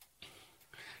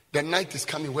The night is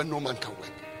coming when no man can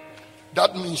work.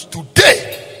 That means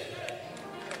today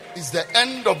is the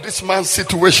end of this man's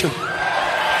situation.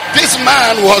 This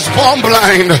man was born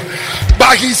blind,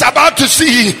 but he's about to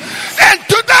see. And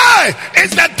today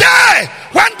is the day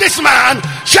when this man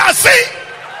shall see.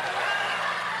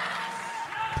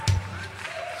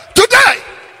 Today,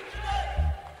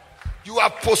 you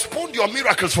have postponed your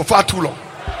miracles for far too long.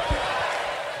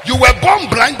 You were born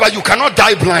blind, but you cannot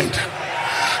die blind.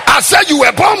 I said you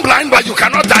were born blind, but you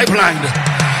cannot die blind.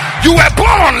 You were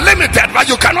born limited, but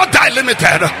you cannot die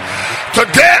limited.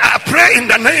 Today I pray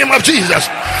in the name of Jesus,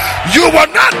 you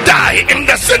will not die in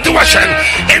the situation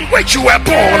in which you were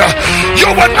born.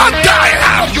 You will not die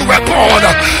how you were born.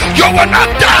 You will not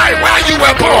die where you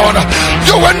were born.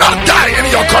 You will not die in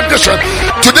your condition.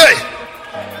 Today,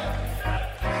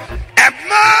 a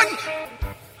man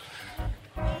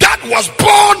that was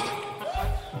born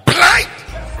blind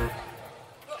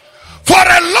for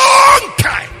a long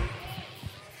time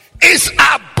is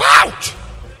about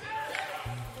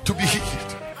to be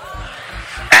healed.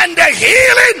 And the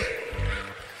healing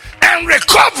and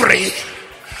recovery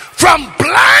from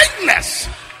blindness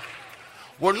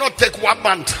will not take 1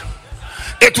 month.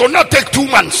 It will not take 2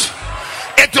 months.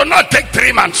 It will not take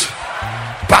 3 months.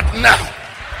 But now,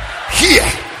 here,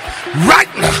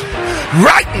 right now,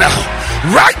 right now,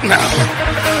 right now,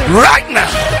 right now.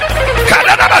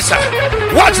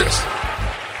 Watch this.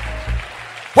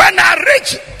 When I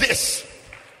reach this,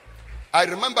 I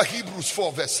remember Hebrews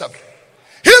 4 verse 7.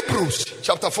 Hebrews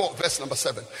chapter 4 verse number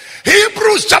 7.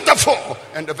 Hebrews chapter 4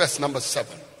 and the verse number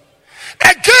 7.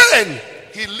 Again,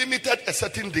 he limited a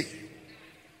certain day,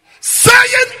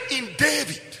 saying in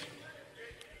David,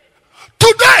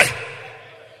 today,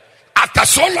 after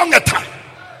so long a time,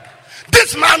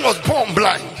 this man was born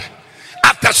blind.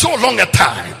 After so long a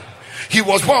time, he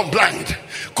was born blind.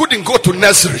 Couldn't go to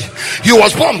nursery. He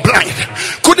was born blind.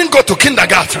 Couldn't go to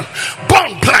kindergarten.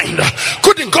 Born blind.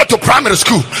 Couldn't go to primary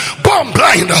school. Born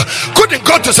blind. Couldn't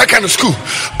go to secondary school.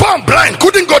 Born blind.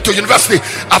 Couldn't go to university.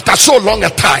 After so long a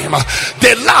time,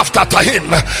 they laughed at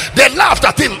him. They laughed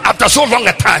at him after so long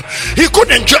a time. He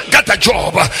couldn't get a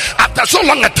job. After so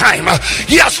long a time,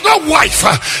 he has no wife.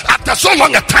 After so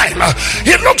long a time,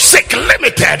 he looks sick,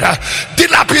 limited,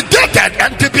 dilapidated,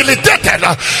 and debilitated.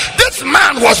 This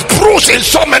man was bruised in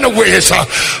so many ways,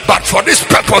 but for this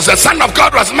purpose the Son of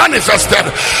God was manifested.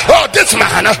 Oh, this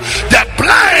man, the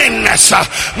blindness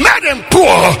made him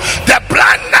poor. The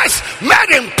blindness made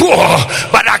him poor,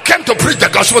 but I came to preach the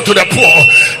gospel to the poor.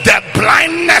 The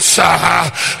blindness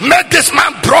made this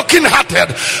man broken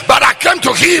hearted, but I came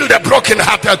to heal the broken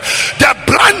hearted. The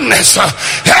blindness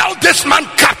held this man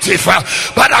captive,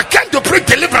 but I came to bring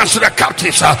deliverance to the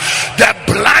captives. The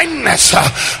blindness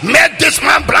made this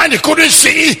man blind, he couldn't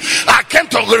see. I came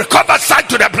to recover sight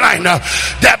to the blind.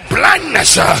 The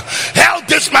blindness held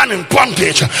this man in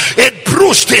bondage. It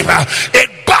bruised him, it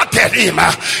battered him,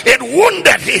 it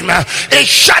wounded him, it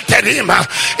shattered him,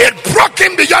 it broke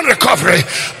him beyond recovery.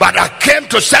 But I came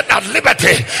to set at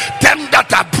liberty them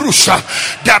that are bruised.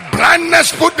 The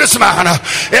blindness put this man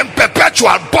in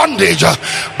perpetual bondage,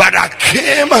 but I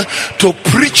came to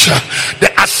preach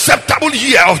the acceptable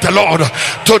year of the Lord.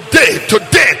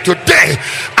 Today,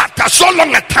 after so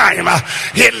long a time,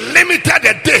 he limited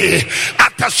a day.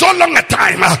 After so long a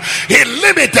time, he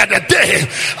limited a day.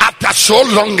 After so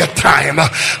long a time,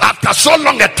 after so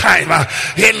long a time,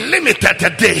 he limited a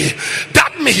day.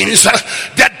 That means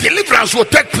that deliverance will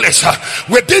take place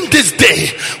within this day,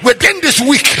 within this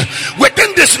week,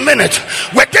 within this minute,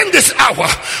 within this hour,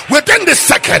 within this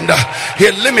second. He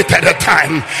limited a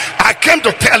time. I came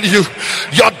to tell you,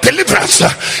 your deliverance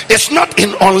is not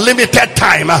in unlimited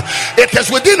time. It is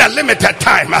within a limited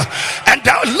time, and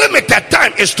the limited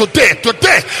time is today.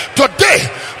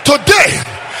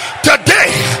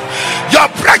 Your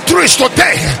breakthrough is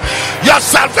today. Your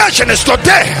salvation is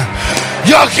today.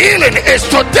 Your healing is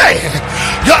today.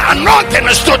 Your anointing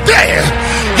is today.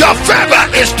 Your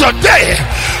favor is today.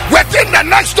 Within the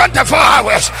next 24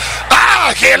 hours.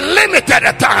 He limited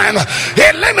the time.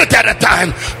 He limited the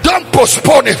time. Don't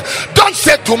postpone it. Don't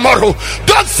say tomorrow.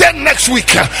 Don't say next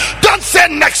week. Don't say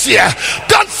next year.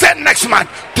 Don't say next month.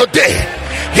 Today,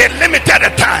 he limited the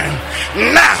time.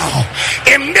 Now,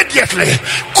 immediately,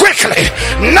 quickly,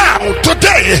 now,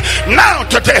 today.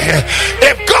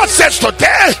 If God says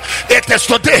today, it is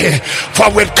today.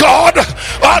 For with God,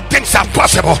 all things are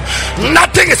possible.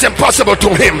 Nothing is impossible to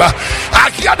him.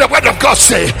 I hear the word of God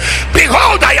say,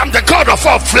 behold, I am the God of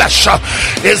all flesh.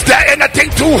 Is there anything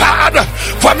too hard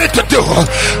for me to do?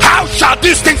 How shall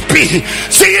these things be,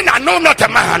 seeing I know not a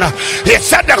man? He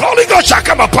said, the Holy Ghost shall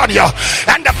come upon you,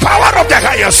 and the power of the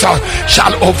high glorious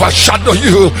shall overshadow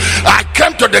you. I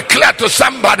came to declare to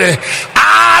somebody,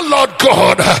 Lord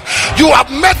God, you have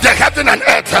made the heaven and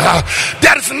earth.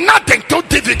 There is nothing too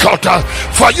difficult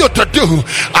for you to do.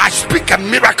 I speak a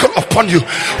miracle upon you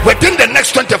within the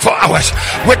next 24 hours,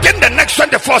 within the next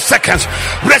 24 seconds.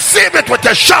 Receive it with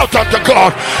a shout unto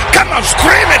God. Come on,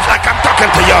 scream it like I'm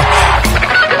talking to you.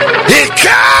 He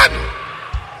came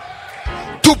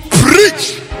to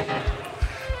preach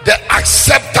the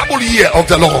acceptable year of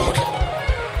the Lord.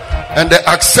 And the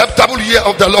acceptable year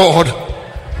of the Lord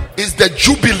is the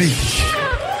Jubilee.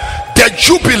 The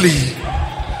Jubilee.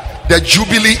 The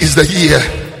Jubilee is the year,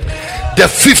 the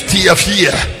 50th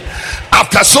year.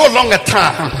 After so long a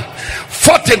time,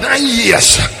 49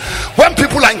 years, when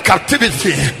people are in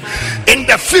captivity, in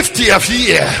the 50th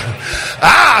year,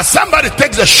 somebody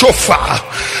takes the shofar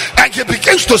and he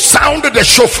begins to sound the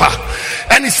shofar,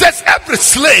 and he says, every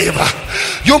slave,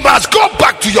 you must go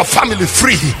back to your family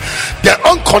free. The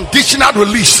unconditional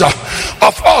release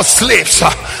of all slaves.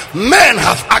 Men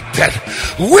have acted,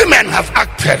 women have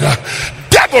acted,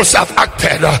 devils have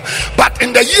acted, but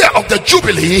in the year of the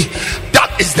Jubilee,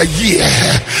 that is the year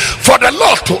for the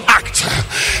Lord to act.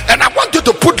 And I want you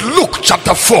to put Luke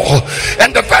chapter 4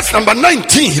 and the verse number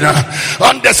 19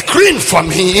 on the screen for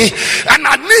me, and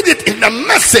I need it in the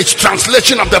Message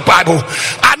translation of the Bible.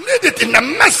 I need it in the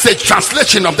Message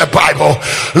translation of the Bible.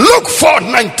 Luke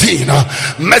 4:19,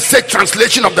 Message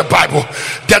translation of the Bible.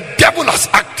 The devil has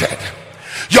acted,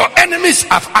 your enemies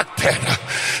have acted,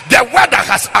 the weather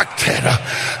has acted,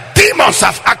 demons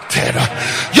have acted,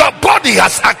 your body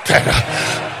has acted,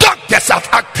 doctors have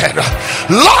acted,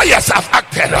 lawyers have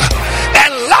acted,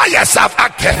 and liars have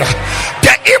acted.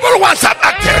 The evil ones have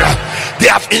acted. They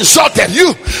have insulted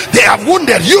you, they have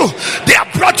wounded you, they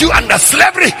have brought you under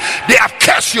slavery, they have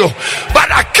cursed you. But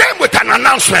I came with an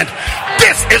announcement.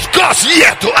 This is God's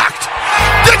year to act.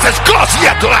 This is God's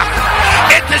year to act.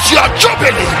 It is your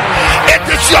jubilee. It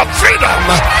is your freedom.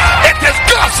 It is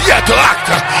God's year to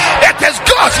act. It is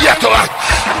God's year to act.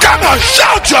 Come on,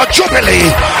 shout your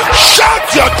jubilee. Shout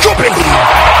your jubilee.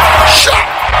 Shout.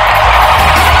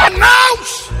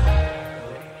 Announce.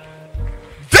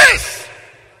 This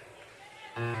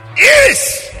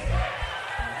is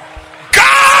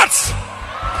God's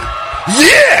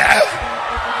year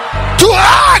to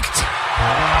act.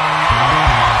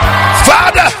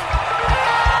 Father,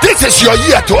 this is your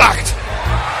year to act.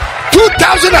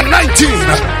 2019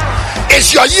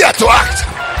 is your year to act.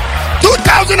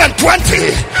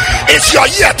 2020 is your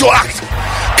year to act.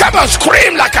 Come on,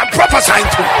 scream like I'm prophesying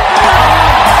to.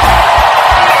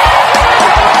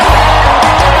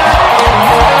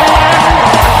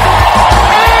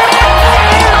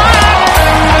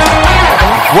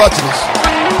 Watch this.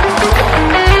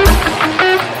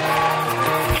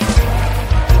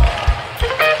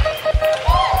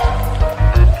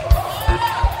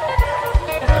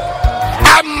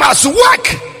 I must work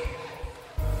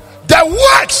the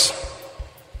works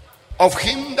of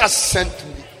him that sent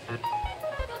me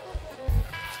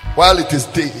while it is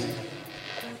day.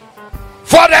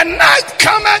 For the night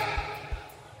cometh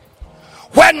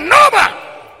when no man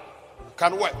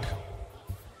can work.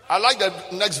 I like the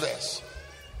next verse.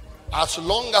 As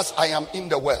long as I am in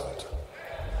the world,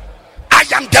 I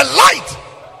am the light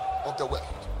of the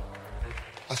world.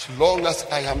 As long as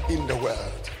I am in the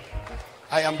world,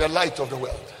 I am the light of the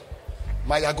world.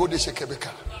 My Agode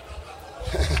Shekebeka.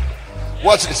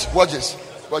 Watch this, watch this,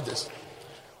 watch this.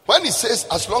 When he says,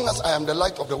 as long as I am the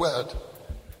light of the world,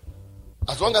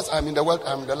 as long as I am in the world,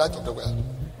 I am the light of the world,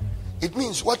 it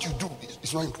means what you do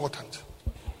is not important.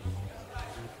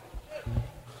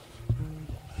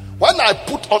 When I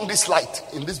put on this light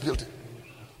in this building,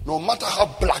 no matter how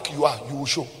black you are, you will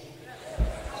show.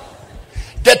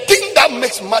 The thing that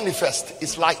makes manifest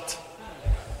is light.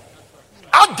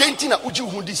 Adentina uji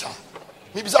hundisa.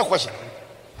 Maybe it's a question.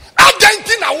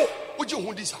 Adentina uji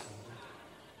hundisa.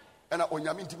 And I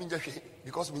onyaminti minja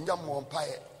because minja mo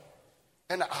empire.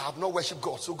 And I have not worshipped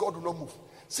God, so God will not move.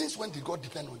 Since when did God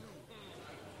depend on you?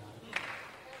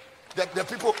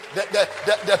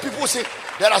 The people sing.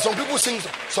 There are some people sing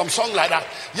some song like that.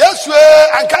 Yes, we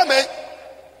and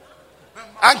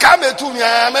come to me.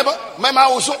 Mama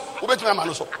also, ubet me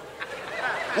manuso.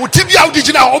 Utibia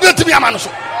udijina, ubet me manuso.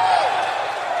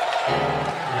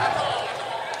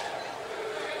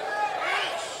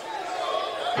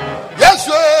 Yes,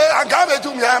 we and come to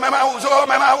me. Mama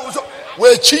also,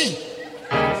 we chi.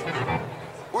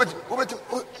 Ubet.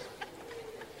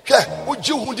 Okay, would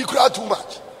you hundi cry too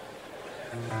much?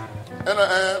 And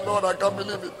Lord, I can't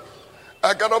believe it.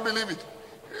 I cannot believe it.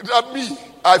 That me,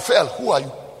 I fell. Who are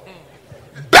you?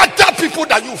 Better people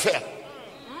than you fell.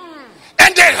 And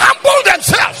And they humbled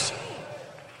themselves.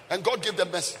 And God gave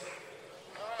them mercy.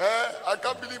 I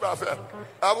can't believe I fell.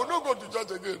 I will not go to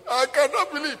church again. I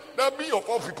cannot believe that me of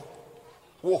all people.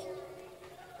 Whoa.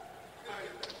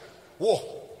 Whoa.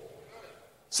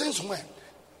 Since when?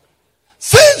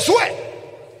 Since when?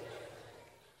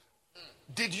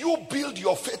 Did you build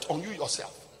your faith on you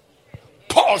yourself?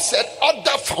 Paul said,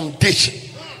 other foundation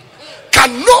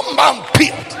can no man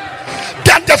build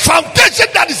than the foundation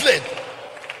that is laid.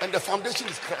 And the foundation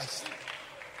is Christ.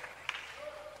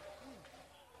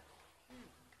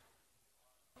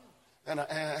 And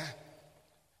I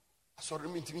sorry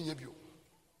me to me you.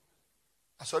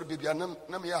 I sorry baby, I am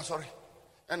sorry.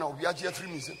 And we are here 3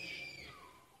 minutes.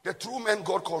 The true men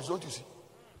God calls, don't you see?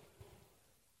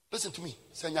 Listen to me.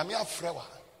 Say Nyamia Frewa.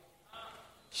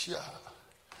 Sure.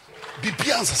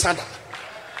 Bibian Sasanda.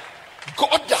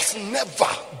 God has never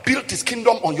built his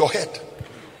kingdom on your head.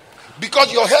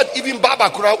 Because your head, even Baba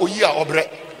Kura Oya Obre.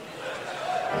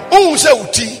 Oh, say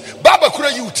Uti, Baba Kura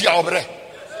Uti Obre.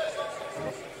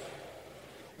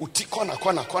 Uti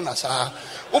kona sa.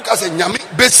 Oka say Nyami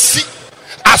Besi.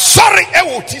 Sorry,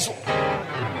 Ewotiso.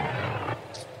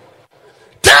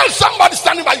 Tell somebody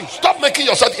standing by you, stop making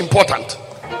yourself important.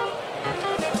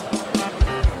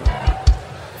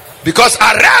 Because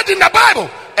I read in the Bible,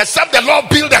 except the Lord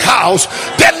build a house,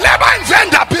 they labor in vain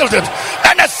that build it.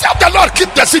 And except the Lord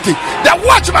keep the city, the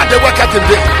watchman they work at in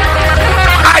vain.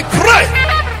 I pray,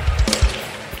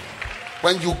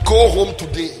 when you go home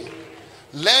today,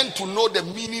 learn to know the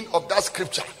meaning of that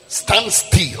scripture. Stand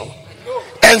still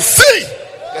and see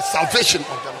the salvation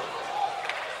of the Lord.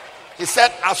 He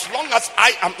said, as long as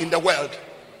I am in the world,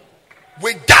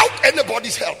 without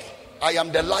anybody's help, I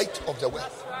am the light of the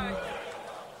world.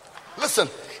 Listen,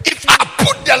 if I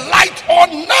put the light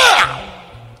on now,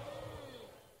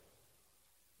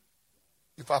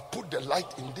 if I put the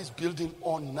light in this building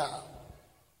on now,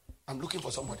 I'm looking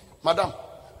for somebody. Madam,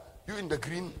 you in the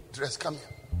green dress, come here.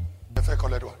 The fair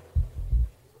colored one.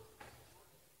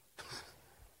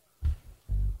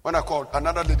 When I called,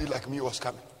 another lady like me was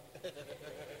coming.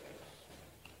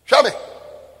 Show me.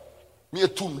 Me a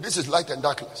tomb. This is light and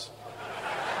darkness.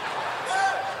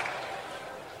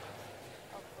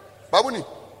 Babuni.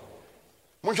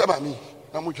 Munchama me.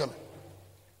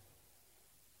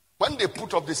 When they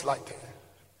put up this light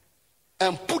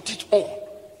and put it on,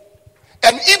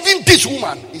 and even this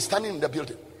woman is standing in the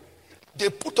building, they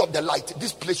put up the light,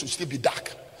 this place will still be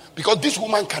dark. Because this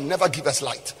woman can never give us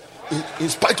light. In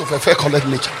spite of her fair colored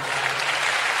nature.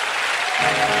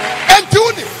 And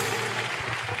Tony,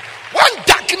 when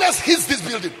darkness hits this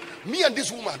building, me and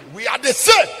this woman, we are the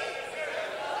same.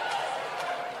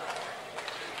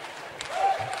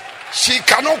 She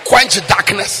cannot quench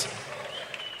darkness.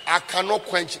 I cannot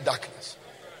quench darkness.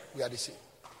 We are the same.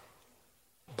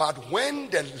 But when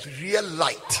the real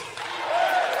light.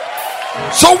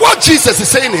 So what Jesus is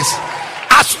saying is,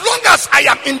 as long as I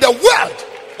am in the world,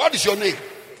 what is your name?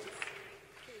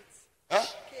 Huh?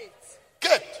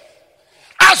 Kate.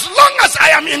 As long as I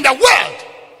am in the world,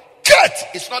 Kate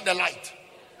is not the light.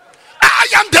 I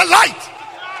am the light.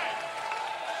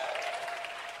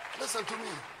 Listen to me.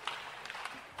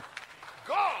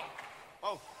 God.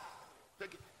 Oh,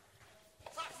 take it.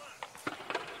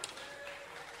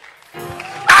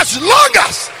 As long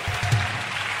as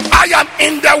I am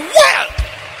in the world,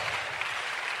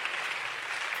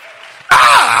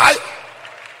 I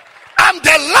am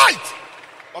the light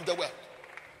of the world.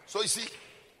 So you see,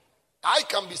 I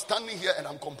can be standing here and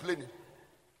I'm complaining.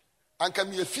 And can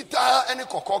be a fita any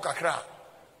koko kakra.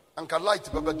 And can light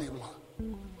baba de mo.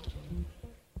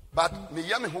 But me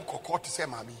yame who koko to say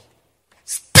mami.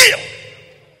 Still,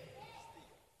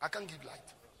 I can't give light.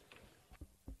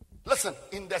 Listen,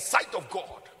 in the sight of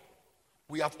God,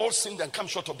 we have all sinned and come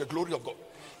short of the glory of God.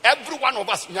 Every one of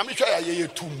us, nyame twa ye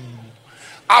tum.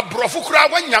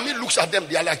 Abrofukura when nyame looks at them,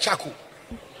 they are like charcoal.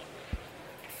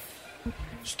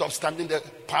 Stop standing there,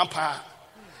 pampa,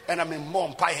 and I'm in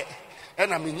mom pie,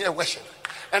 and I'm in your worship,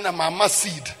 and I'm mama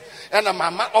seed, and I'm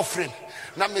mama offering.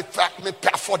 Na me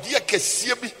for dear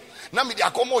kesiebi. Na me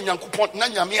diakomo nyankopon na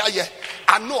nyame aye.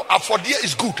 I know afodie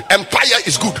is good, empire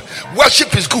is good,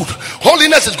 worship is good,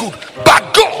 holiness is good,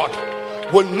 but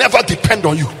God will never depend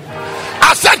on you.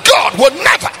 I said God will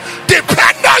never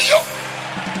depend on you.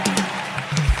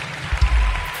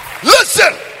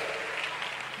 Listen,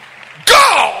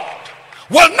 God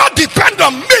will not depend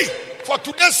on me for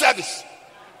today's service.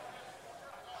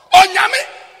 Onyame,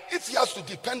 if he has to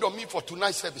depend on me for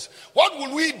tonight's service, what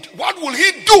will he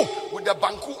do with the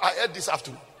banku I ate this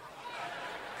afternoon?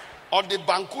 Or the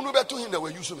banku no beto him that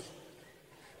were using me.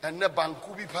 And the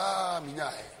banku be pa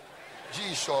minyae.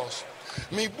 Jesus.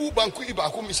 Me boo banku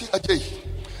ibaku me see ajay.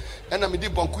 And I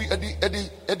did banku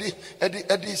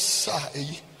Eddie sa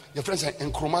your friends are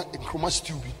in chroma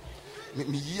stew.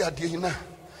 Me ye adina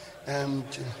and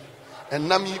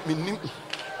Nami me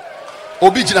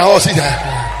Obijina house there.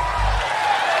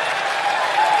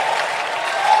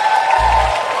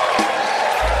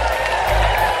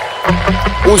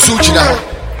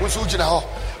 Usujina.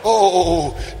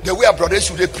 Oh, the way our brothers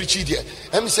should preach it here.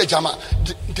 Let me say, Jama,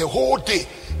 the whole day,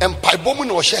 and Paibomu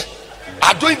no share.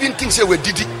 I don't even think say we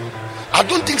did it. I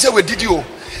don't think say we did you.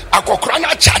 I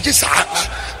crana charges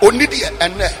only the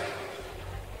and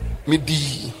me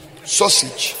the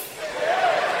sausage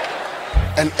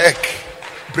and egg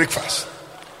breakfast.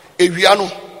 Eviano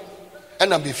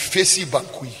and I be facey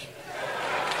bankui.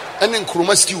 And then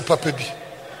chroma stew papabi.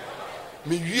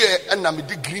 Me year and I me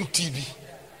the green TV.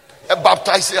 A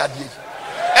baptized adi.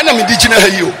 And I me the jina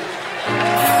heyo.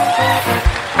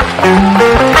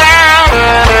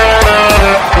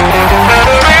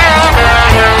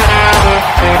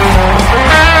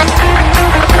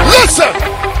 Listen,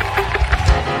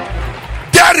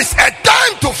 there is a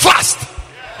time to fast,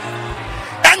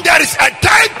 and there is a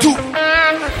time to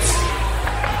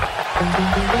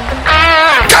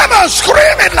come on,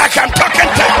 scream it like I'm talking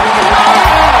to you.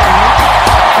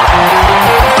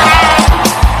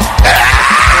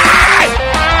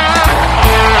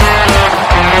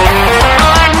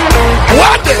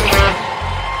 One day,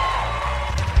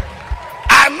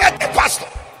 I met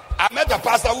the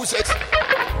pastor who said,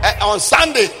 on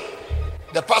Sunday,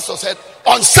 the pastor said,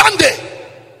 on Sunday,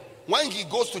 when he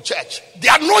goes to church, the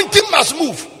anointing must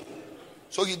move.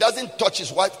 So he doesn't touch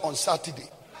his wife on Saturday.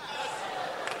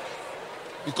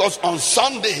 Because on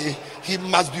Sunday, he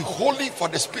must be holy for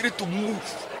the spirit to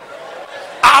move.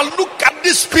 I look at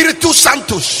this Spiritus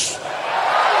Sanctus.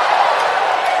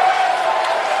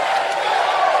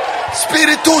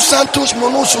 Spiritus Sanctus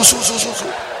mono.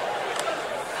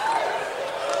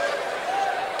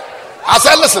 I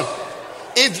said, listen,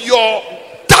 if your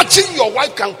touching your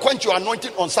wife can quench your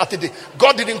anointing on Saturday,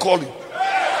 God didn't call you.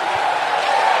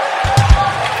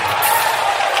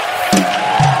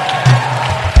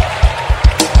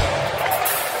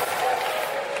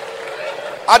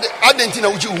 I didn't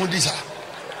know who this are.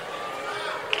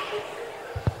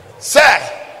 Sir,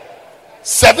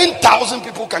 7,000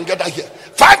 people can gather here.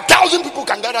 5,000 people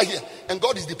can gather here. And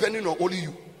God is depending on only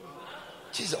you.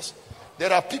 Jesus.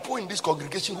 There are people in this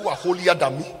congregation who are holier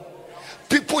than me.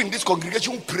 People in this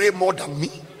congregation who pray more than me.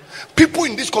 People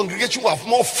in this congregation who have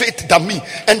more faith than me.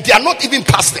 And they are not even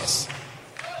pastors.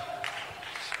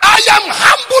 I am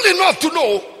humble enough to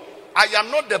know I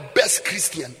am not the best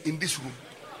Christian in this room.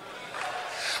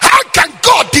 How can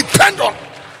God depend on?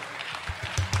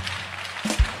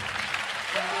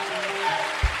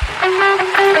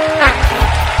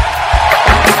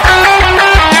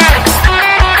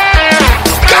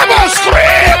 Come on,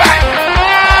 scream!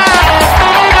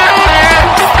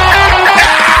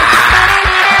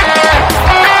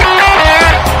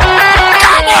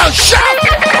 Come on, shout!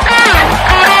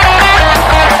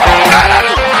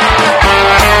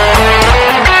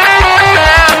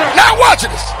 Now watch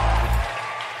this.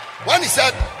 When he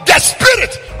said, the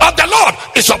Spirit of the Lord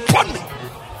is upon me.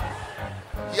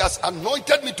 He has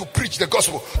anointed me to preach the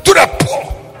gospel to the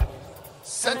poor.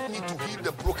 Sent me to heal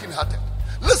the brokenhearted.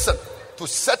 Listen, to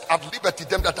set at liberty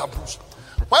them that are bruised.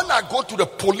 When I go to the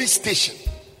police station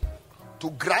to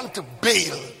grant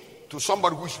bail to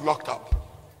somebody who is locked up,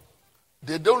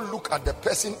 they don't look at the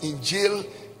person in jail,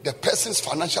 the person's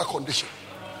financial condition.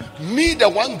 Me, the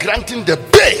one granting the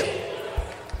bail,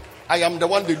 I am the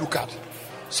one they look at.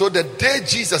 So the day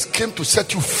Jesus came to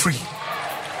set you free,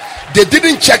 they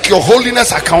didn't check your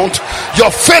holiness account, your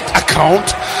faith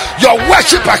account, your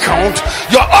worship account,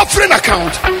 your offering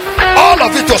account. All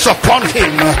of it was upon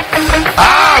him.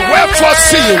 Wherefore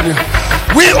seeing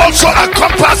we also are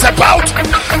compassed about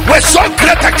with so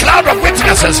great a cloud of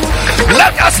witnesses,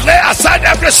 let us lay aside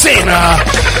every sin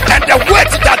and the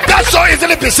weight that does so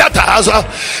easily beset us,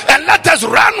 and let us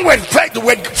run with faith the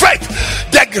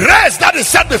race that is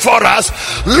set before us,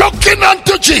 looking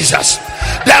unto Jesus,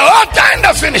 the author and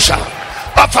the finisher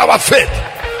of our faith.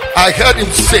 I heard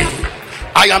him say,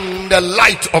 I am the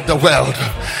light of the world.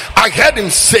 I heard him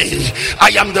say,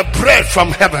 I am the bread from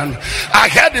heaven. I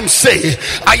heard him say,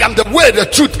 I am the way, the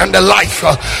truth, and the life.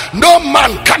 No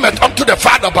man cometh unto the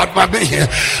Father but by me.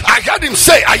 I heard him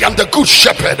say, I am the good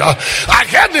shepherd. I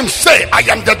heard him say, I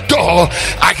am the door.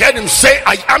 I heard him say,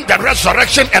 I am the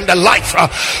resurrection and the life.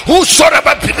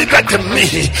 Whosoever believeth in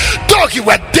me, though he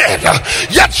were dead,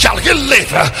 yet shall he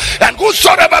live. And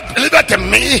whosoever believeth in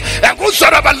me, and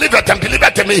whosoever liveth and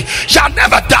believeth in me, shall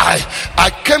never die. I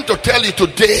came to tell you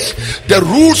today, change. The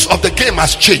rules of the game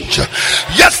has changed.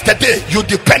 Yesterday you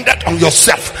depended on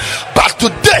yourself, but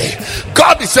today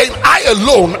God is saying, I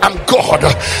alone am God.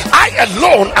 I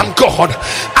alone am God.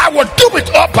 I will do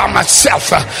it all by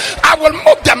myself. I will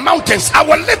move the mountains. I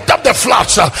will lift up the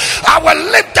floods. I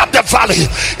will lift up the valley.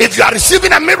 If you are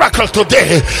receiving a miracle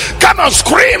today, come on,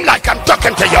 scream like I'm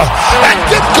talking to you and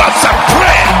give God some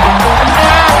praise.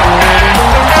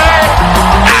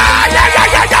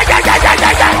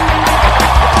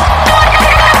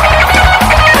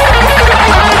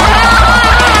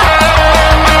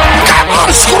 Come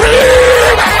on,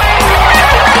 scream.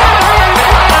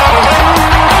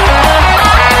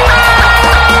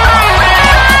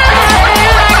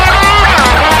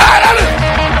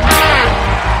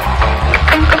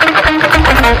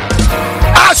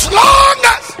 As long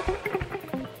as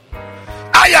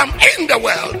I am in the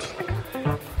world,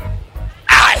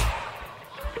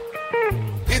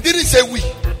 he didn't say we.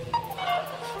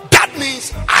 That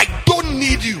means I don't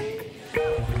need you.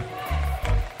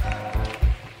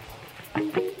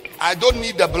 I don't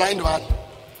need the blind man.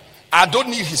 I don't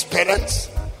need his parents.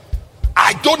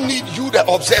 I don't need you, the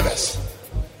observers.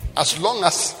 As long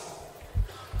as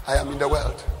I am in the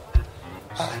world.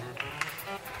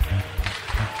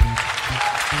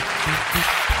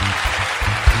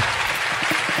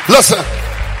 Listen.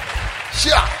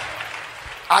 Sure.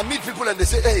 I meet people and they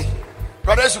say, hey,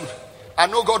 Brother Esud, I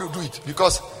know God will do it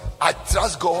because I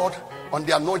trust God on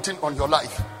the anointing on your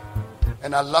life.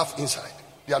 And I laugh inside.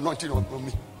 The anointing on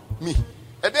me. Me.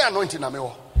 And the anointing I'm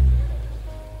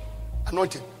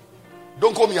anointing.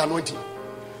 Don't call me anointing.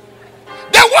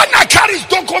 The one I carry is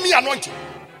don't call me anointing.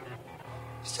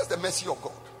 It's just the mercy of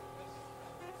God.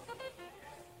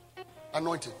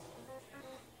 Anointing.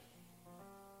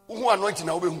 Who anointing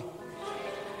now?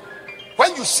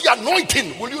 When you see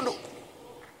anointing, will you know?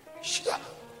 Sure.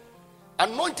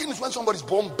 Anointing is when somebody is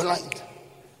born blind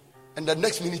and the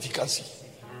next minute he can see.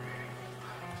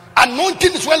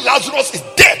 Anointing is when Lazarus is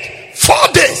dead 4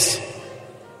 days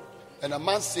and a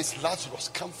man says, Lazarus,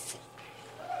 come forth.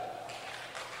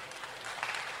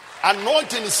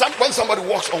 Anointing is when somebody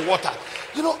walks on water.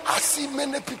 You know, I see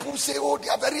many people say, oh, they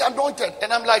are very anointed,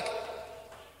 and I'm like,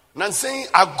 I'm saying,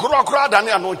 I grow than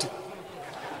anointed.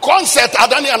 Concert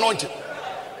than anointed.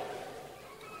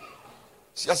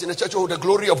 Just in the church, oh, the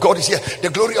glory of God is here. The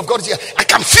glory of God is here. I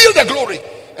can feel the glory.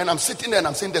 And I'm sitting there and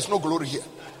I'm saying, there's no glory here.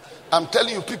 I'm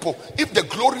telling you people, if the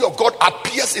glory of God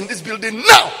appears in this building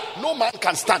now, no man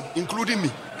can stand, including me.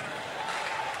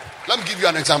 Let me give you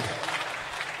an example.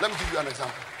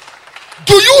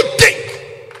 Do you think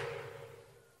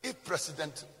if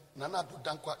President Nana Addo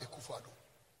Dankwa Akufo-Addo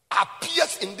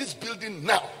appears in this building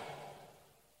now,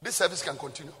 this service can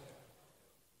continue?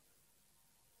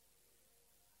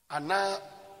 Nana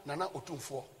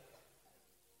Otumfuo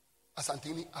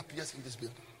Asantini appears in this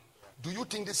building. Do you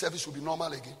think this service will be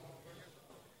normal again?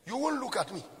 You won't look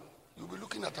at me. You'll be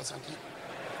looking at Asantini.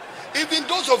 Even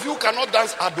those of you who cannot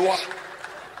dance Adwa,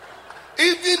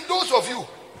 even those of you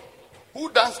who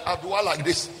dance Adwa like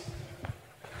this,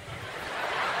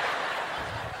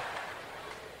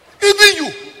 even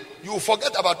you will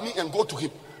forget about me and go to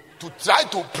him to try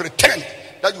to pretend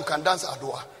that you can dance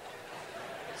Adwa.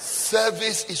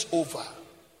 Service is over.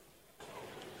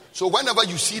 So whenever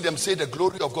you see them say the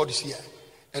glory of God is here,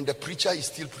 and the preacher is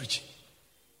still preaching,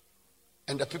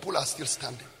 and the people are still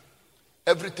standing,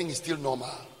 everything is still normal,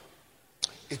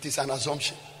 it is an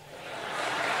assumption.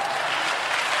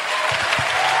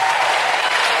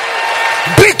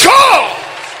 Because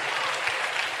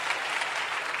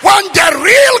when the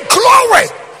real glory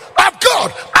of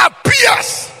God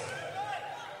appears,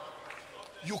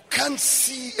 you can't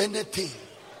see anything.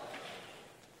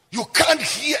 You can't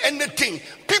hear anything.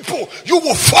 People, you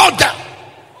will fall down.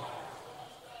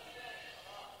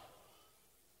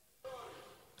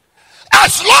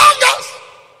 As long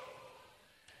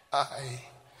as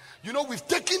we've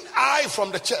taken I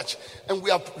from the church and we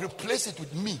have replaced it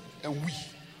with me and we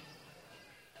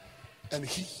and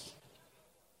he.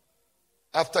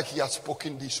 After he had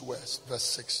spoken these words, verse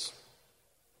 6.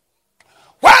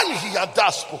 When he had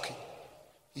thus spoken,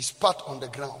 he spat on the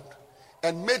ground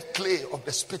and made clay of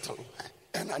the spittle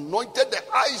and anointed the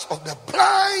eyes of the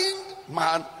blind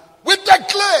man with the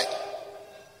clay.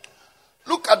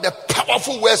 Look at the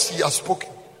powerful words he has spoken.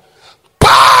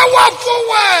 Powerful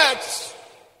words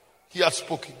he has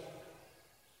spoken.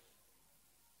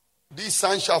 These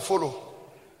signs shall follow.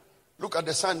 Look at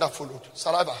the sign that followed.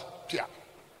 Saliva, pia.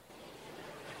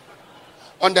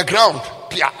 On the ground,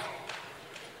 pia.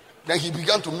 Then he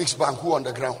began to mix banku on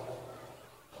the ground.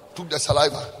 Took the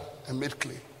saliva and made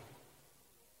clay.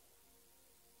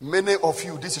 Many of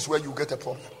you, this is where you get a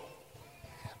problem.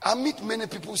 I meet many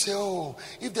people say, oh,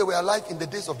 if they were alive in the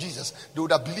days of Jesus, they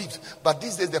would have believed. But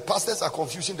these days, the pastors are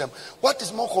confusing them. What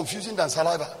is more confusing than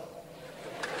saliva?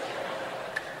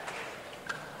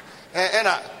 And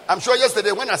I'm sure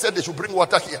yesterday when I said they should bring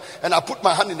water here, and I put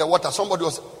my hand in the water, somebody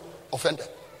was offended.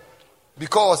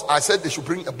 Because I said they should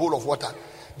bring a bowl of water.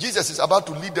 Jesus is about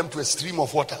to lead them to a stream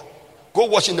of water. Go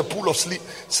wash in the pool of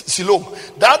Siloam.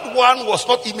 That one was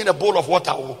not even a bowl of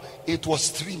water. It was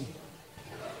stream.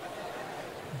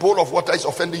 Bowl of water is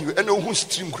offending you. Anyone who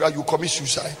stream cry, you commit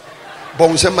suicide. But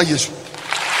we say, Listen,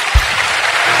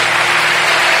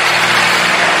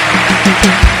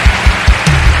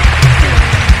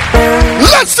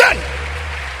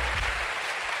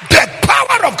 the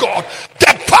power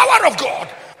of God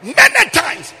many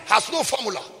times has no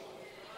formula.